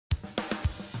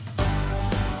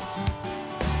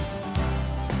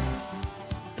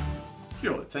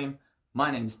Kia ora team,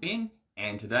 my name's Ben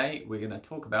and today we're going to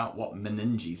talk about what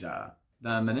meninges are. The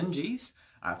meninges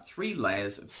are 3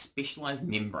 layers of specialized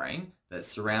membrane that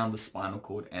surround the spinal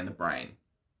cord and the brain.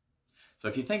 So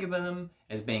if you think of them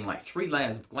as being like 3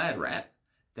 layers of glad wrap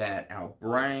that our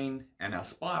brain and our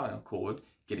spinal cord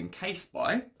get encased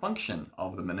by, the function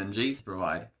of the meninges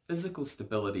provide physical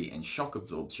stability and shock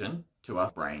absorption to our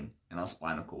brain and our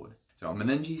spinal cord. So our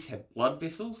meninges have blood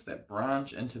vessels that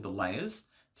branch into the layers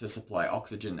to supply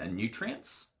oxygen and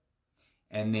nutrients,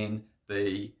 and then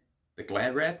the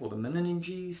glad wrap or the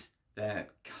meninges that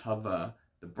cover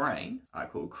the brain are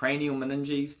called cranial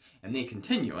meninges, and they're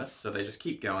continuous, so they just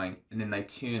keep going, and then they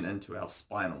turn into our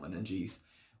spinal meninges,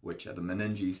 which are the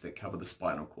meninges that cover the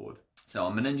spinal cord. So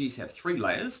our meninges have 3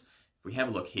 layers. If we have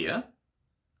a look here,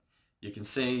 you can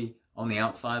see on the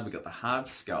outside we've got the hard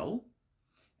skull,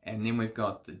 and then we've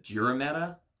got the dura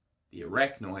mater, the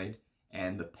arachnoid,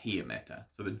 and the pia mater.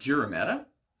 So the dura mater,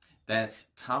 that's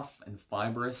tough and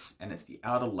fibrous, and it's the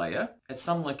outer layer. At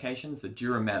some locations, the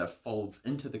dura mater folds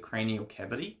into the cranial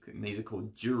cavity, and these are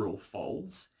called dural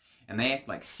folds, and they act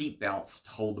like seat belts to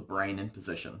hold the brain in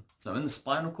position. So in the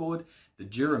spinal cord, the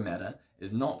dura mater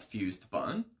is not fused to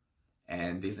bone,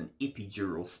 and there's an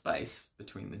epidural space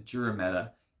between the dura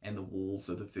mater and the walls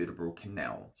of the vertebral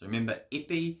canal. So remember,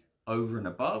 epi, over and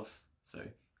above, so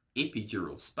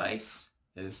epidural space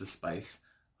is the space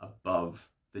above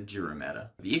the dura mater.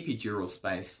 The epidural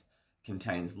space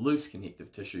contains loose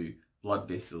connective tissue, blood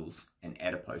vessels, and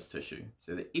adipose tissue.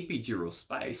 So the epidural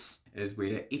space is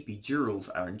where epidurals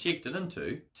are injected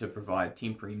into to provide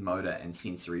temporary motor and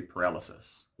sensory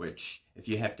paralysis, which if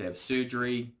you have to have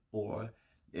surgery or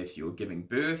if you're giving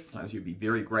birth, sometimes you'll be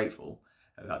very grateful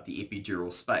about the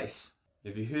epidural space.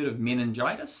 Have you heard of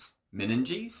meningitis?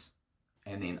 Meninges,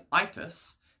 and then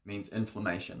itis means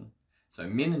inflammation. So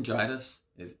meningitis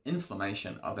is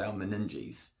inflammation of our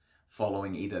meninges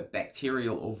following either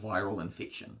bacterial or viral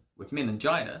infection. With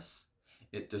meningitis,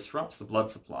 it disrupts the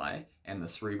blood supply and the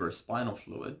cerebrospinal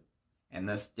fluid, and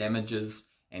this damages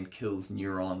and kills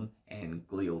neuron and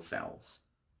glial cells.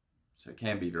 So it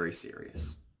can be very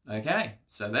serious. Okay,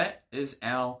 so that is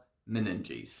our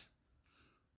meninges.